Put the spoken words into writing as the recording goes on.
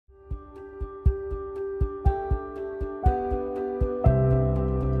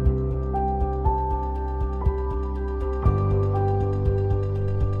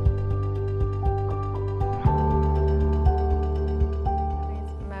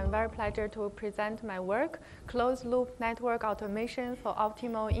very pleasure to present my work, Closed-Loop Network Automation for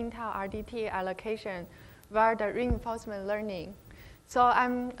Optimal Intel RDT Allocation via the Reinforcement Learning. So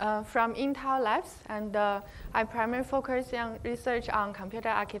I'm from Intel Labs, and I primarily focus on research on computer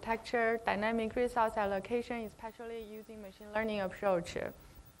architecture, dynamic resource allocation, especially using machine learning approach.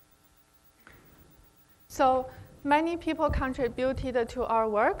 So many people contributed to our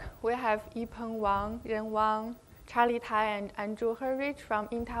work. We have Yipeng Wang, Ren Wang, Charlie Tai, and Andrew Hurwitz from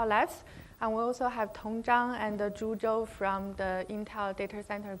Intel Labs. And we also have Tong Zhang and Zhu Zhou from the Intel Data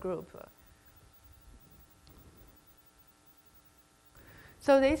Center Group.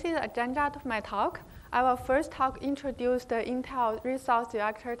 So this is the agenda of my talk. I will first introduce the Intel resource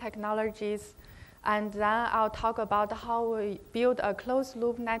director technologies, and then I'll talk about how we build a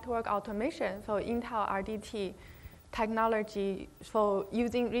closed-loop network automation for Intel RDT technology for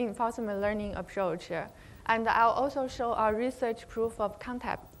using reinforcement learning approach. And I'll also show our research proof of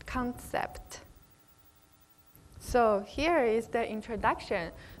concept. So here is the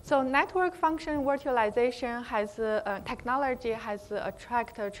introduction. So network function virtualization technology has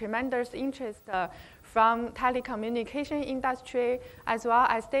attracted tremendous interest from telecommunication industry as well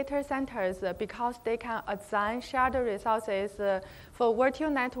as data centers because they can assign shared resources for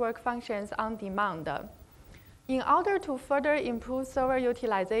virtual network functions on demand. In order to further improve server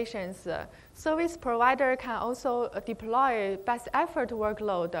utilizations, service provider can also deploy best effort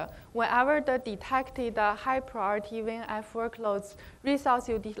workload whenever the detected high priority VNF workloads resource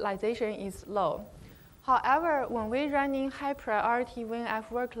utilization is low. However, when we run in high priority VNF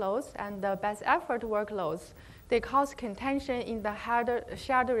workloads and the best effort workloads, they cause contention in the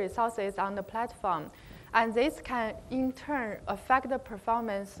shared resources on the platform, and this can in turn affect the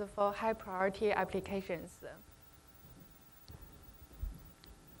performance for high priority applications.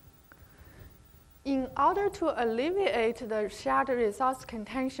 In order to alleviate the shared resource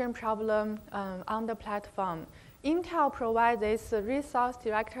contention problem on the platform, Intel provides this resource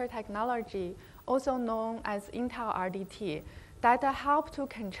director technology, also known as Intel RDT, that help to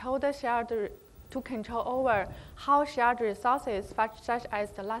control over how shared resources such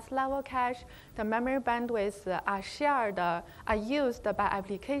as the last level cache, the memory bandwidth are used by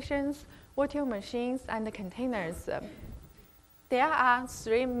applications, virtual machines, and containers. There are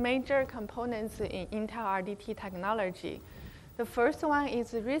three major components in Intel RDT technology. The first one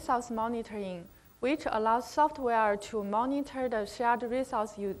is resource monitoring, which allows software to monitor the shared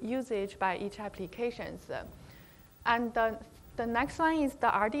resource usage by each application. And the next one is the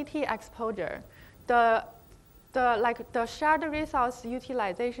RDT exposure. The shared resource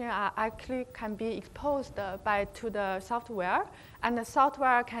utilization actually can be exposed to the software, and the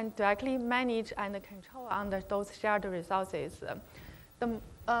software can directly manage and control under those shared resources. And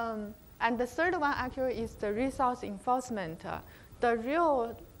the third one actually is the resource enforcement. The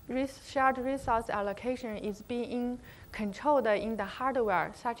real shared resource allocation is being controlled in the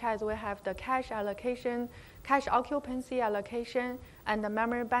hardware, such as we have the cache allocation, cache occupancy allocation, and the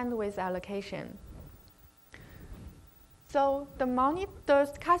memory bandwidth allocation. So the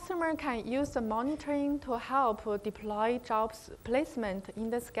customer can use the monitoring to help deploy jobs placement in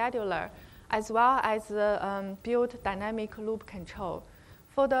the scheduler, as well as build dynamic loop control.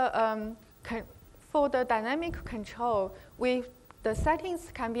 For the dynamic control, the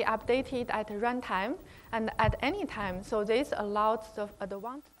settings can be updated at runtime and at any time. So this allows the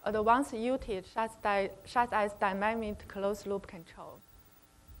advanced usage such as dynamic closed loop control.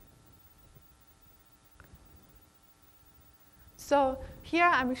 So here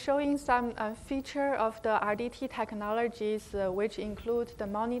I'm showing some feature of the RDT technologies, which include the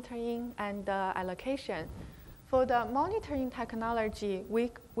monitoring and the allocation. For the monitoring technology,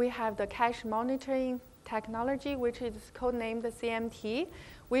 we have the cache monitoring technology, which is codenamed CMT,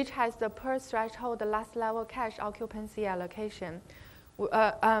 which has the per threshold last level cache occupancy allocation,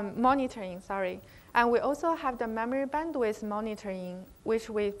 monitoring, sorry. And we also have the memory bandwidth monitoring, which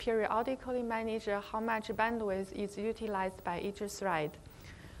we periodically manage how much bandwidth is utilized by each thread.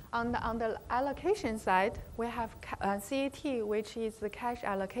 On the allocation side, we have CAT, which is the cache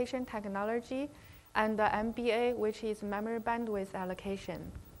allocation technology, and the MBA, which is memory bandwidth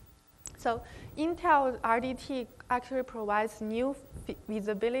allocation. So Intel RDT actually provides new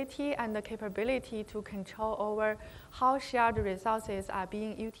visibility and the capability to control over how shared resources are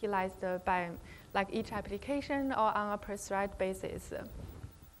being utilized by each application or on a per thread basis.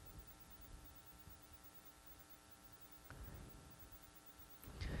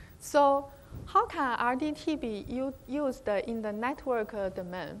 So how can RDT be used in the network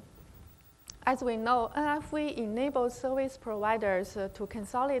domain? As we know, NFV enables service providers to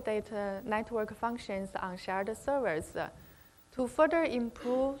consolidate network functions on shared servers. To further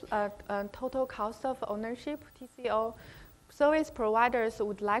improve total cost of ownership, TCO, service providers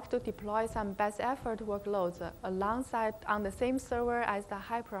would like to deploy some best effort workloads alongside on the same server as the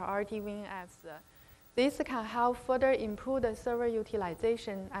high priority VNFs. This can help further improve the server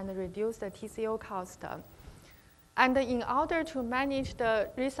utilization and reduce the TCO cost. And in order to manage the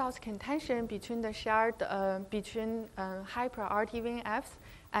resource contention between the shared high priority VNFs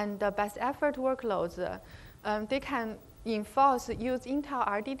and the best effort workloads, they can use Intel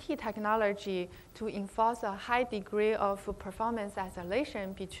RDT technology to enforce a high degree of performance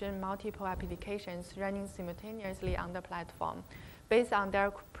isolation between multiple applications running simultaneously on the platform based on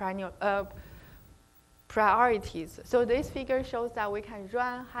their priorities. So this figure shows that we can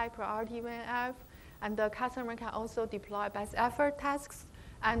run high priority VNF, and the customer can also deploy best effort tasks.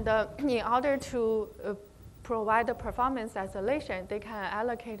 And in order to provide the performance isolation, they can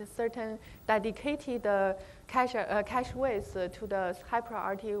allocate certain dedicated cache widths to the high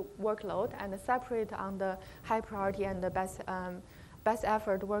priority workload and separate on the high priority and the best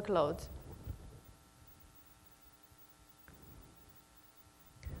effort workloads.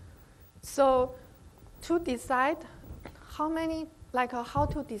 So to decide how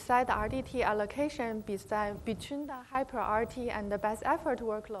to decide the RDT allocation between the high priority and the best effort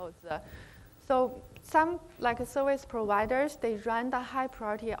workloads. So some service providers, they run the high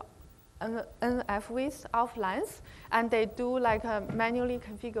priority NFVs offline, and they do a manually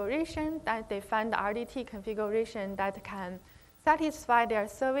configuration, that they find the RDT configuration that can satisfy their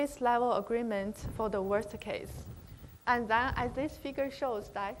service level agreement for the worst case. And then as this figure shows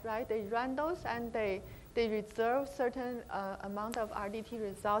that, right, they run those and they reserve certain amount of RDT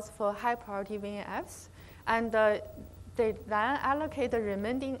results for high priority VNFs, and they then allocate the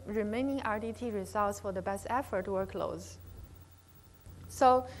remaining RDT results for the best effort workloads.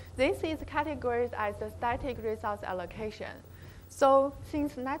 So this is categorized as a static resource allocation. So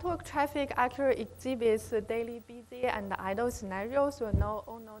since network traffic actually exhibits daily busy and idle scenarios, we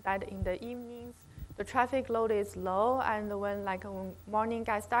all know that in the evenings, the traffic load is low, and when when morning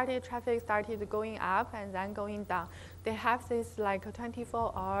got started, traffic started going up and then going down. They have this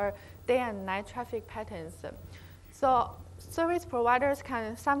 24-hour day and night traffic patterns. So service providers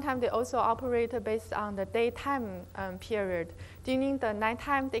can sometimes they also operate based on the daytime period. During the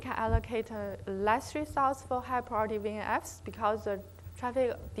nighttime, they can allocate less resource for high priority VNFs because the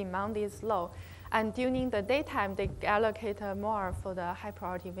traffic demand is low. And during the daytime, they allocate more for the high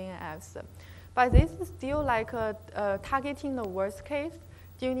priority VNFs. But this is still targeting the worst case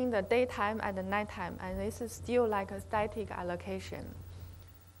during the daytime and the nighttime, and this is still a static allocation.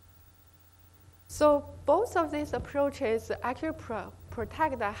 So both of these approaches actually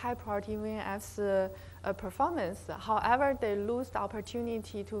protect the high priority VNF's performance. However, they lose the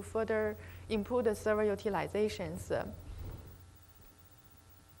opportunity to further improve the server utilizations.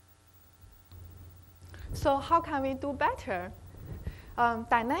 So how can we do better?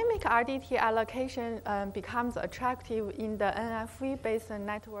 Dynamic RDT allocation becomes attractive in the NFV-based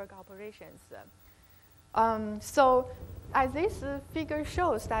network operations. So as this figure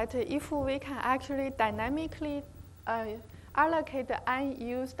shows that if we can actually dynamically allocate the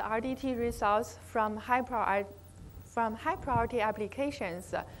unused RDT resource from high priority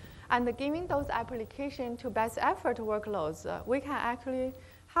applications and giving those applications to best effort workloads, we can actually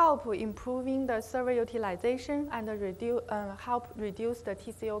help improving the server utilization and help reduce the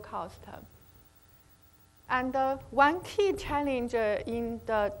TCO cost. And one key challenge in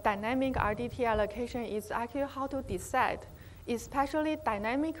the dynamic RDT allocation is actually how to decide, especially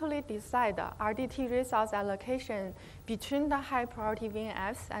dynamically decide RDT resource allocation between the high priority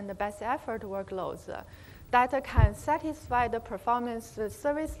VNFs and the best effort workloads that can satisfy the performance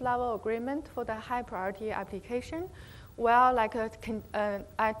service level agreement for the high priority application, while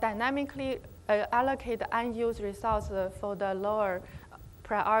dynamically allocate unused resources for the lower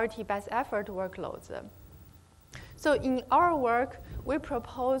priority best effort workloads. So in our work, we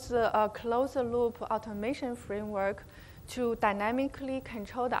propose a closed loop automation framework to dynamically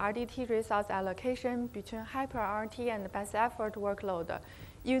control the RDT resource allocation between high priority and best effort workload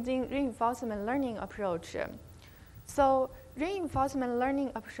using reinforcement learning approach. So reinforcement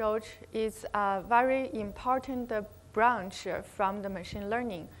learning approach is a very important branch from the machine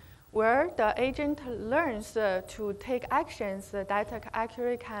learning, where the agent learns to take actions that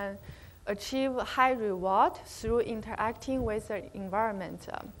actually can achieve high reward through interacting with the environment.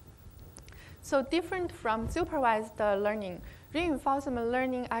 So different from supervised learning, reinforcement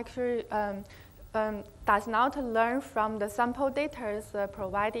learning actually does not learn from the sample data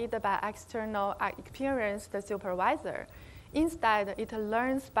provided by external experienced supervisor. Instead, it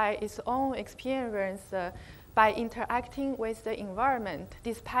learns by its own experience by interacting with the environment,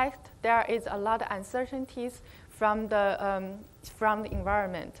 despite there is a lot of uncertainties from the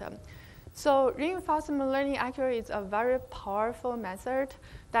environment. So reinforcement learning actually is a very powerful method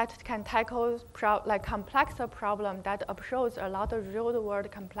that can tackle complex problems that approach a lot of real-world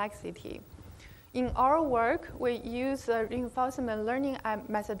complexity. In our work, we use reinforcement learning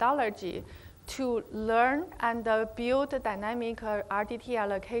methodology to learn and build dynamic RDT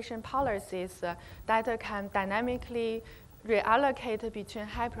allocation policies that can dynamically reallocate between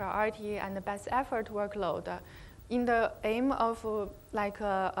high priority and best effort workload in the aim of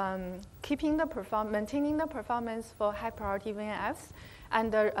maintaining the performance for high priority VNFs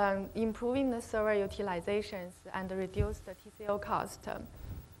and improving the server utilizations and reduce the TCO cost.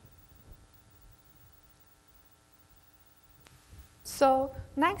 So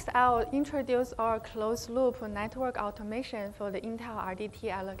next, I'll introduce our closed-loop network automation for the Intel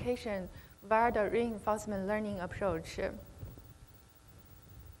RDT allocation via the reinforcement learning approach.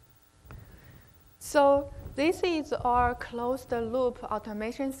 So this is our closed-loop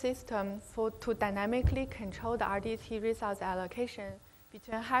automation system to dynamically control the RDT resource allocation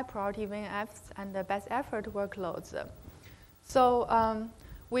between high-priority VNFs and the best effort workloads. So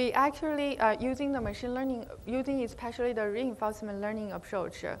we actually using the machine learning, using especially the reinforcement learning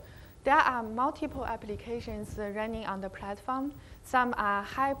approach. There are multiple applications running on the platform. Some are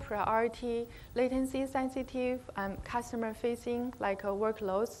high priority, latency sensitive, customer-facing, like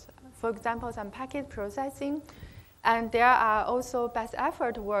workloads. For example, some packet processing. And there are also best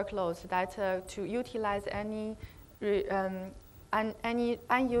effort workloads that to utilize any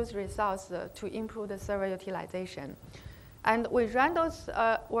unused resource to improve the server utilization. And we run those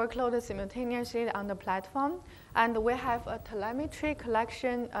workloads simultaneously on the platform. And we have a telemetry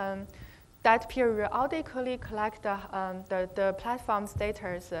collection that periodically collect the platform's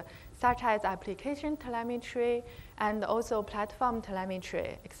data, such as application telemetry and also platform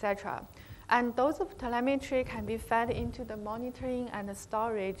telemetry, etc. And those telemetry can be fed into the monitoring and the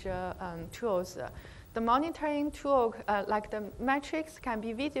storage tools. The monitoring tool, like the metrics, can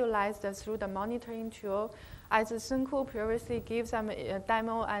be visualized through the monitoring tool. As Sunku previously gave some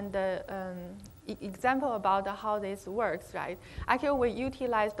demo and example about how this works, right? Actually, we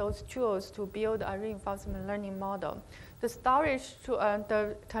utilize those tools to build a reinforcement learning model. The storage,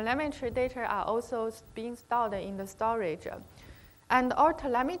 the telemetry data are also being stored in the storage. And our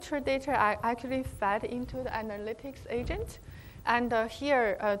telemetry data are actually fed into the analytics agent. And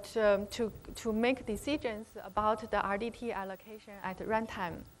here to make decisions about the RDT allocation at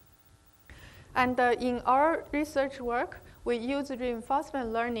runtime. And in our research work, we use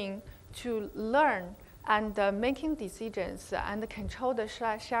reinforcement learning to learn and making decisions and control the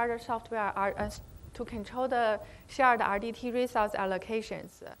shared software to control the shared RDT resource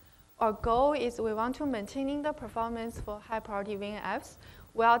allocations. Our goal is we want to maintain the performance for high priority VNFs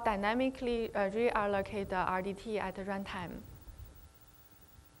while dynamically reallocate the RDT at runtime.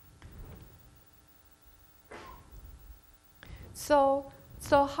 So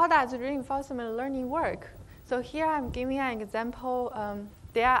how does reinforcement learning work? So here I'm giving an example.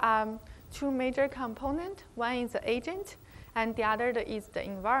 There are two major components. One is the agent, and the other is the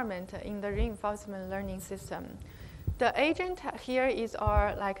environment in the reinforcement learning system. The agent here is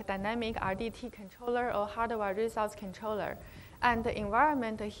our dynamic RDT controller or hardware resource controller. And the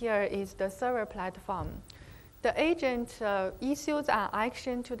environment here is the server platform. The agent issues an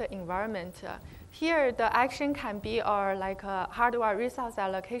action to the environment. Here, the action can be our hardware resource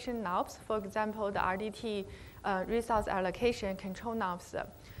allocation knobs, for example, the RDT resource allocation control knobs.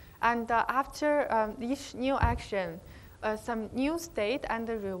 And after each new action, some new state and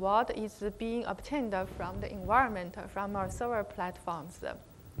the reward is being obtained from the environment, from our server platforms.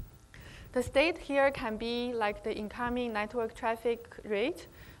 The state here can be like the incoming network traffic rate,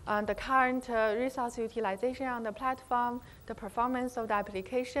 the current resource utilization on the platform, the performance of the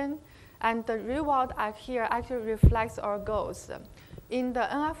application, and the reward here actually reflects our goals. In the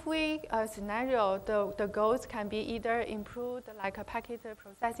NFV scenario, the goals can be either improved like a packet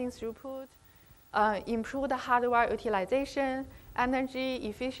processing throughput, improve the hardware utilization, energy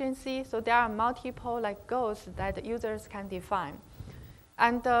efficiency. So there are multiple goals that users can define.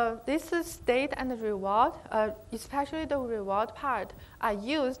 And this state and reward, especially the reward part, are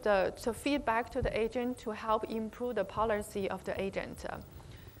used to feed back to the agent to help improve the policy of the agent.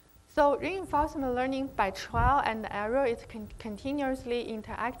 So reinforcement learning by trial and error is continuously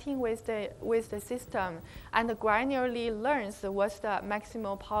interacting with the system and granularly learns what's the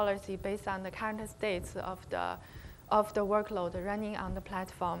maximal policy based on the current states of the workload running on the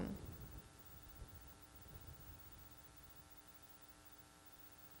platform.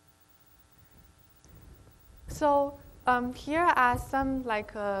 So here are some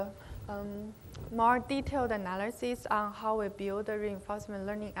more detailed analysis on how we build a reinforcement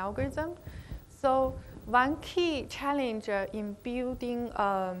learning algorithm. So one key challenge in building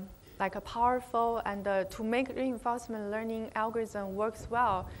like a powerful and to make reinforcement learning algorithm works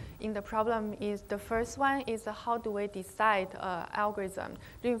well in the problem is the first one is how do we decide algorithm,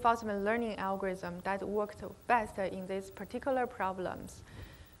 reinforcement learning algorithm that works best in these particular problems.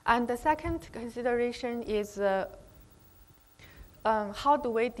 And the second consideration is how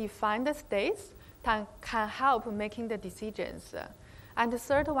do we define the states that can help making the decisions. And the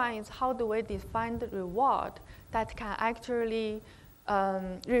third one is how do we define the reward that can actually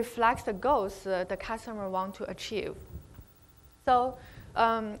reflect the goals the customer want to achieve. So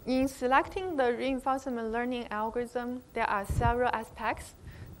in selecting the reinforcement learning algorithm, there are several aspects.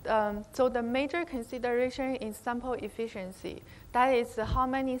 So the major consideration is sample efficiency. That is how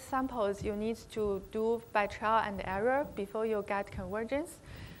many samples you need to do by trial and error before you get convergence.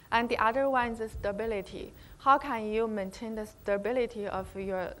 And the other one is stability. How can you maintain the stability of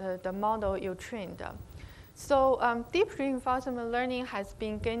your, the model you trained? So deep reinforcement learning has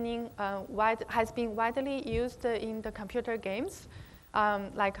been widely used in the computer games,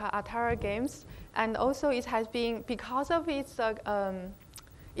 like Atari games, and also it has been because of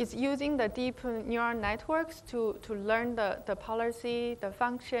it's using the deep neural networks to learn the policy, the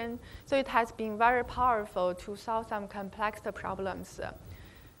function. So it has been very powerful to solve some complex problems.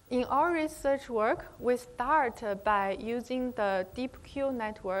 In our research work, we start by using the DeepQ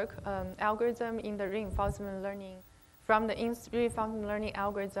network algorithm in the reinforcement learning from the reinforcement learning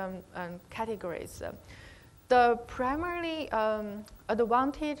algorithm categories. The primary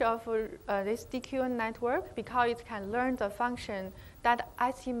advantage of this DeepQ network, because it can learn the function that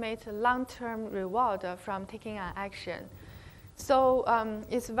estimates long-term reward from taking an action. So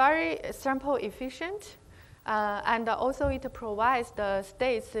it's very sample efficient. And also it provides the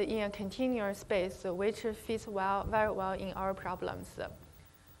states in a continuous space, which fits very well in our problems.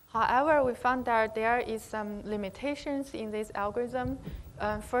 However, we found that there is some limitations in this algorithm.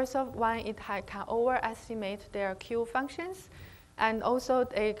 First of one, it can overestimate their Q functions, and also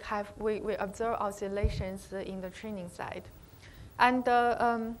we observe oscillations in the training side. And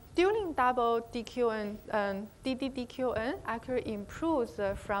during double DQN, DDDQN actually improves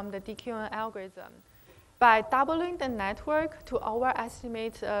from the DQN algorithm. By doubling the network to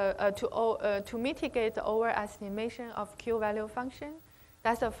overestimate, to mitigate the overestimation of Q value function.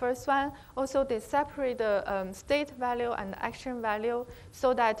 That's the first one. Also, they separate the state value and action value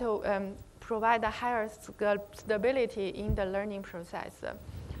so that to provide a higher stability in the learning process.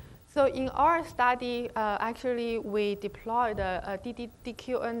 So in our study, actually, we deployed a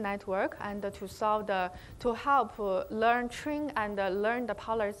DQN network and to help train and learn the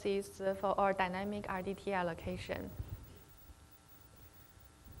policies for our dynamic RDT allocation.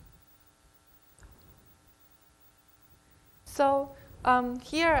 So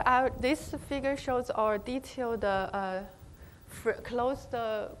here, this figure shows our detailed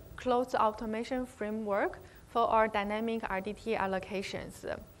closed automation framework for our dynamic RDT allocations.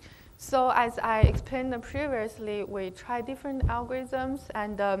 So as I explained previously, we try different algorithms,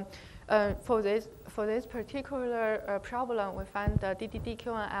 and for this particular problem, we find the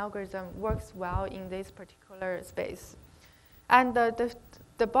DDDQN algorithm works well in this particular space. And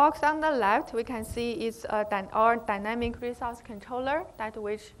the box on the left, we can see is our dynamic resource controller, that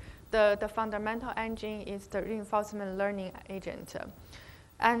which the fundamental engine is the reinforcement learning agent.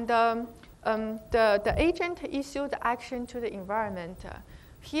 And the agent issues the action to the environment.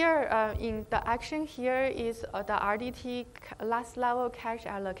 Here, in the action here is the RDT last level cache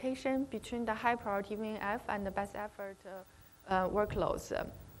allocation between the high priority VNF and the best effort workloads.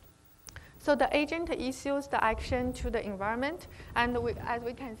 So the agent issues the action to the environment, and as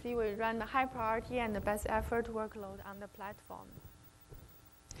we can see, we run the high priority and the best effort workload on the platform.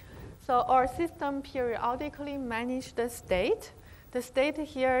 So our system periodically manages the state. The state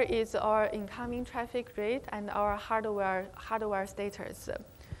here is our incoming traffic rate and our hardware status.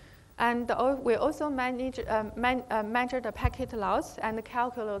 And we also measure the packet loss and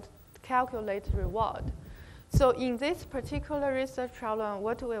calculate reward. So in this particular research problem,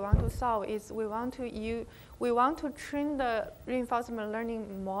 what we want to solve is we want to train the reinforcement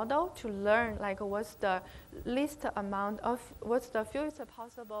learning model to learn what's the least amount of what's the fewest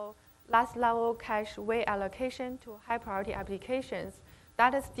possible last level cache weight allocation to high priority applications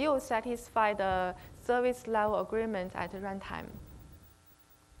that still satisfy the service level agreement at runtime.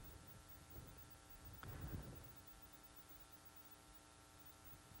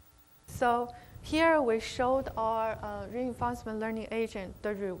 So here we showed our reinforcement learning agent,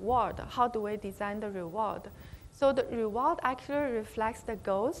 the reward. How do we design the reward? So the reward actually reflects the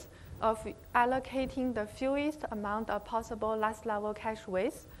goals of allocating the fewest amount of possible last level cache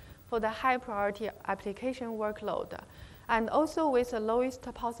width for the high priority application workload, and also with the lowest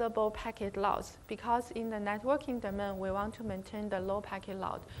possible packet loss, because in the networking domain, we want to maintain the low packet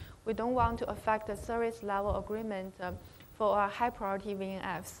load. We don't want to affect the service level agreement for our high priority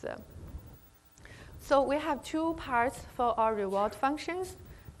VNFs. So we have two parts for our reward functions.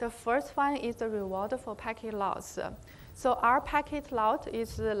 The first one is the reward for packet loss. So our packet loss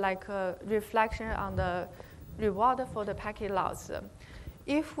is like a reflection on the reward for the packet loss.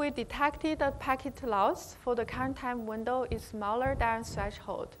 If we detected a packet loss for the current time window is smaller than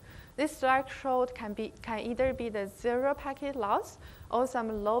threshold, this threshold can either be the zero packet loss or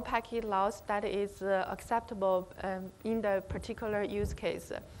some low packet loss that is acceptable in the particular use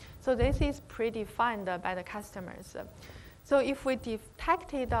case. So this is predefined by the customers. So if we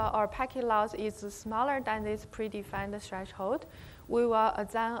detected our packet loss is smaller than this predefined threshold, we will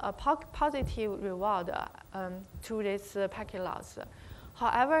assign a positive reward to this packet loss.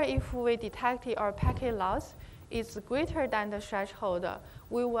 However, if we detected our packet loss is greater than the threshold,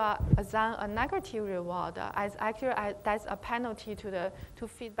 we will assign a negative reward as actually that's a penalty to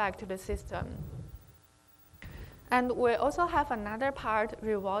feedback to the system. And we also have another part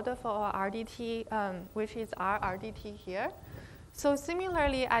reward for our RDT, which is our RDT here. So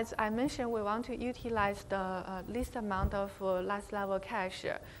similarly, as I mentioned, we want to utilize the least amount of last level cache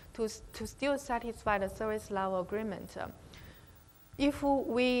to still satisfy the service level agreement. If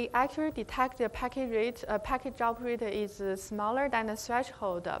we actually detect the packet drop rate is smaller than the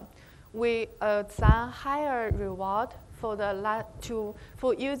threshold, we assign higher reward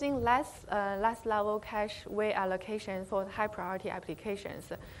for using less level cache weight allocation for high priority applications.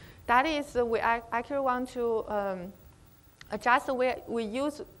 That is, we actually want to adjust the way we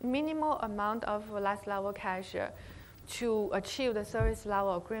use minimal amount of last level cache to achieve the service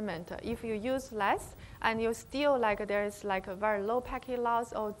level agreement. If you use less and you still there's a very low packet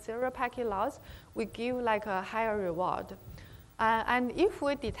loss or zero packet loss, we give a higher reward. And if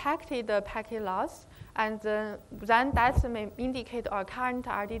we detected the packet loss, and then that may indicate our current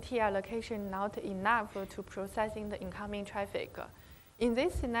RDT allocation not enough to processing the incoming traffic. In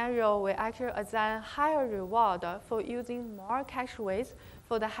this scenario, we actually assign higher reward for using more cache width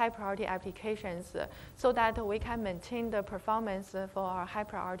for the high priority applications so that we can maintain the performance for our high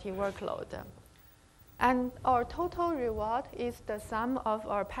priority workload. And our total reward is the sum of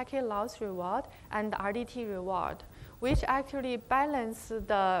our packet loss reward and RDT reward, which actually balance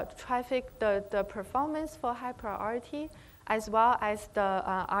the traffic, the performance for high priority, as well as the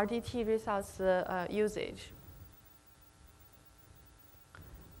RDT resource usage.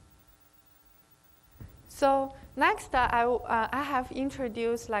 So next, I have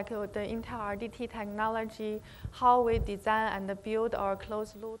introduced the Intel RDT technology, how we design and build our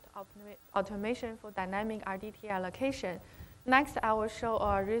closed loop automation for dynamic RDT allocation. Next, I will show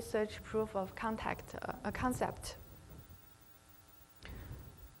our research proof of concept.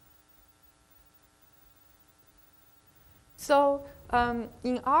 So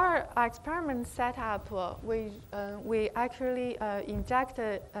in our experiment setup, we actually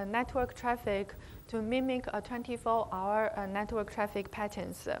injected network traffic to mimic a 24-hour network traffic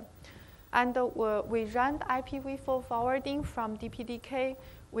patterns. And we ran IPv4 forwarding from DPDK,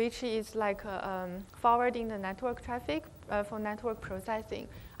 which is forwarding the network traffic for network processing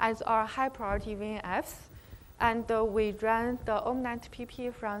as our high priority VNFs. And we ran the OMNET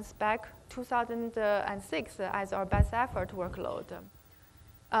PP from spec 2006 as our best effort workload.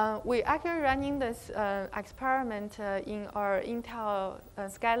 We actually running this experiment in our Intel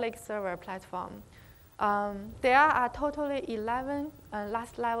Skylake server platform. There are totally 11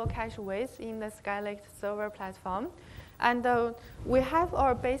 last level cache widths in the Skylake server platform. And we have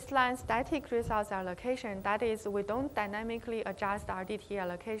our baseline static resource allocation. That is, we don't dynamically adjust RDT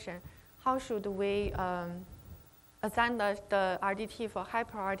allocation. How should we assign the RDT for high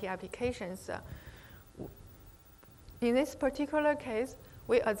priority applications? In this particular case,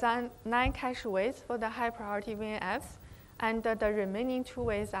 we assign 9 cache widths for the high priority VNFs, and the remaining 2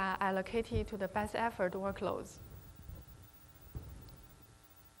 widths are allocated to the best effort workloads.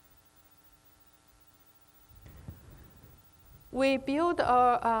 We build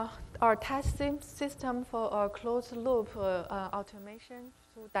our test system for our closed loop automation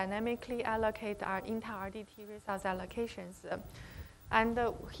to dynamically allocate our Intel RDT resource allocations. And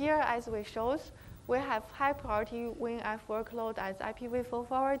here, as we showed, we have high priority VNF workload as IPv4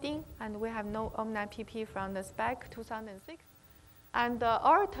 forwarding, and we have no OMNET PP from the spec 2006. And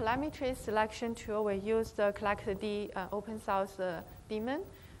our telemetry selection tool, we use the CollectD open source daemon.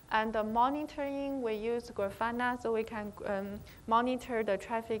 And the monitoring, we use Grafana, so we can monitor the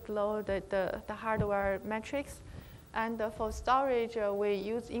traffic load, the hardware metrics. And for storage, we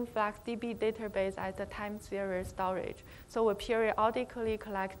use InfluxDB database as a time series storage. So we periodically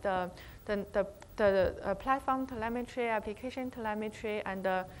collect the platform telemetry, application telemetry, and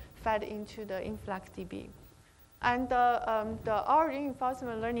fed into the InfluxDB. And our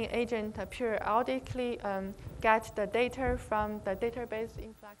reinforcement learning agent periodically gets the data from the database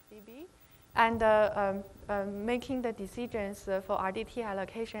InfluxDB and making the decisions for RDT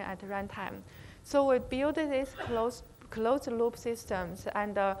allocation at runtime. So we build this closed loop systems,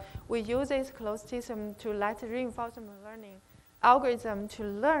 and we use this closed system to let reinforcement learning algorithm to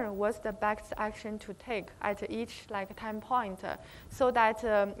learn what's the best action to take at each time point, so that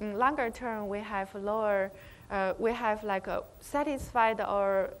in longer term we have a satisfied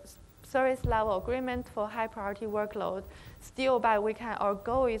or service level agreement for high priority workload. Still, but our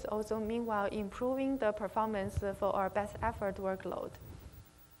goal is also meanwhile improving the performance for our best effort workload.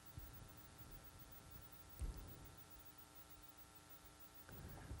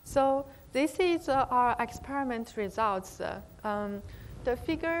 So this is our experiment results. The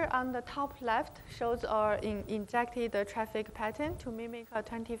figure on the top left shows our injected traffic pattern to mimic a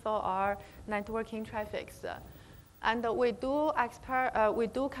 24-hour networking traffic. And we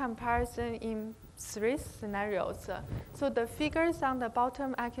do comparison in 3 scenarios. So the figures on the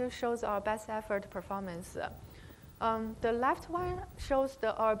bottom actually shows our best effort performance. The left one shows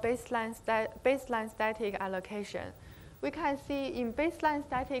our baseline static allocation. We can see in baseline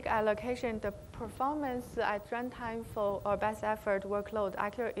static allocation, the performance at runtime for our best effort workload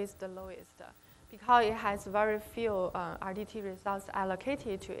actually is the lowest because it has very few RDT results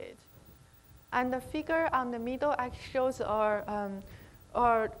allocated to it. And the figure on the middle shows our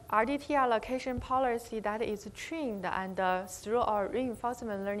RDT allocation policy that is trained and through our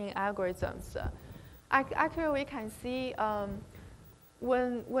reinforcement learning algorithms. Actually, we can see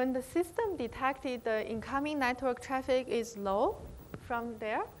when the system detected the incoming network traffic is low from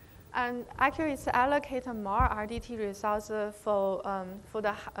there, and actually it's allocated more RDT results for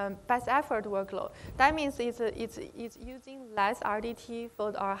the best effort workload. That means it's using less RDT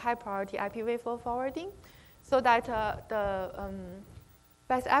for our high priority IPv4 forwarding, so that the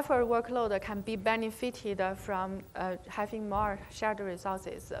best effort workload can be benefited from having more shared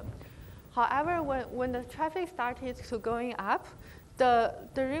resources. However, when the traffic started to going up, the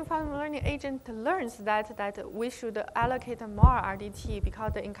reinforcement learning agent learns that we should allocate more RDT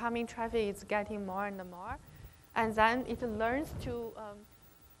because the incoming traffic is getting more and more. And then it learns to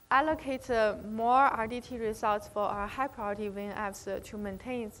allocate more RDT results for our high priority VNFs to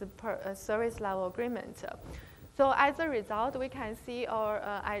maintain its service level agreement. So as a result, we can see our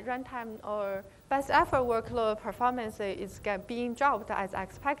at runtime our best effort workload performance is being dropped as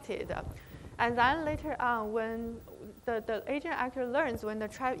expected. And then later on, when the agent actually learns when the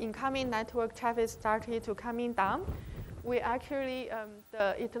incoming network traffic started to coming down, we actually,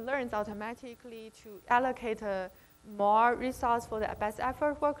 it learns automatically to allocate more resource for the best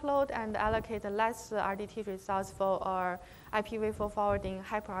effort workload and allocate less RDT resource for our IPv4 forwarding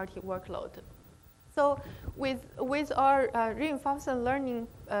high priority workload. So with our reinforcement learning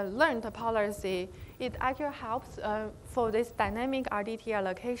learned policy, it actually helps for this dynamic RDT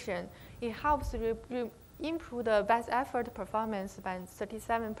allocation. It helps improve the best effort performance by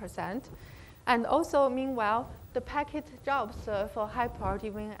 37%. And also, meanwhile, the packet jobs for high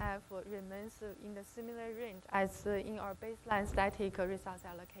priority VNF remains in the similar range as in our baseline static resource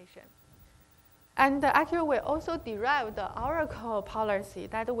allocation. And actually, we also derived the Oracle policy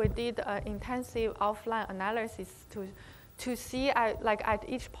that we did intensive offline analysis to see at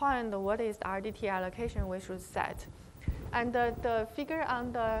each point what is the RDT allocation we should set. And the figure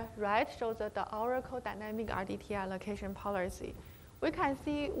on the right shows the Oracle dynamic RDT allocation policy. We can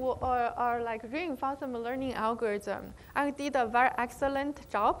see our reinforcement learning algorithm did a very excellent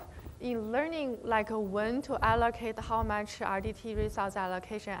job in learning when to allocate how much RDT resource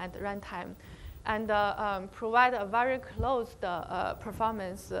allocation at runtime, and provide a very close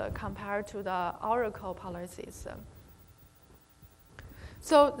performance compared to the Oracle policies.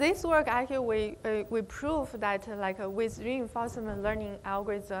 So this work actually we prove that with reinforcement learning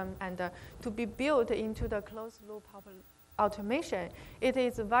algorithm and to be built into the closed loop automation, it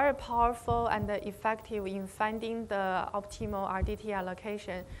is very powerful and effective in finding the optimal RDT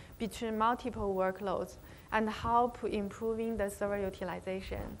allocation between multiple workloads and help improving the server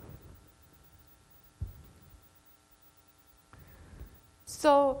utilization.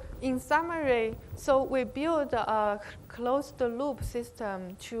 So in summary, so we build a closed-loop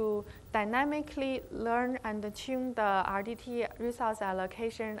system to dynamically learn and tune the RDT resource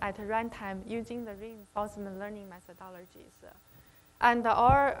allocation at runtime using the reinforcement learning methodologies. And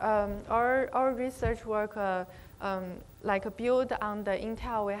our research work like build on the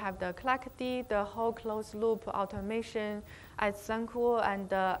Intel, we have the ClockD, the whole closed-loop automation at Sunku,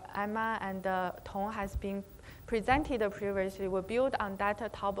 and Emma and Tong has been presented previously. We build on that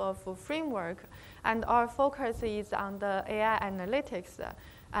type of framework, and our focus is on the AI analytics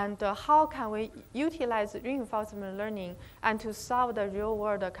and how can we utilize reinforcement learning and to solve the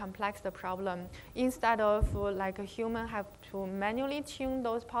real-world complex problem. Instead of like a human have to manually tune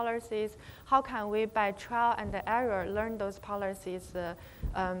those policies, how can we by trial and error learn those policies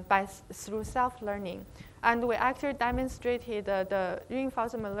through self-learning? And we actually demonstrated the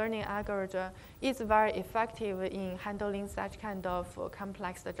reinforcement learning algorithm is very effective in handling such kind of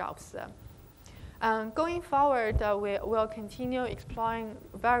complex jobs. Going forward, we will continue exploring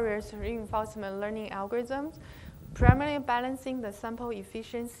various reinforcement learning algorithms, primarily balancing the sample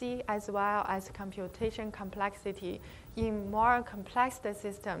efficiency as well as computation complexity in more complex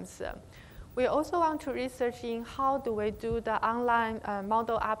systems. We also want to research in how do we do the online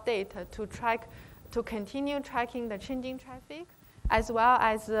model update to continue tracking the changing traffic, as well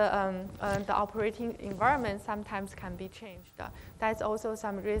as the operating environment sometimes can be changed. That's also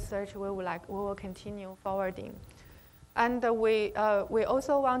some research we will continue forwarding. And we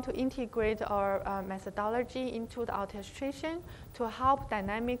also want to integrate our methodology into the orchestration to help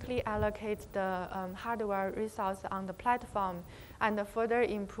dynamically allocate the hardware resource on the platform and further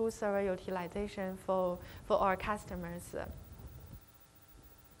improve server utilization for our customers.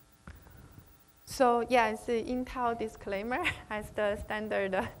 So yeah, it's the Intel disclaimer as the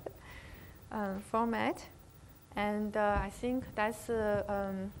standard format. And I think that's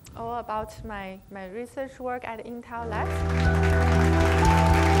all about my research work at Intel Labs.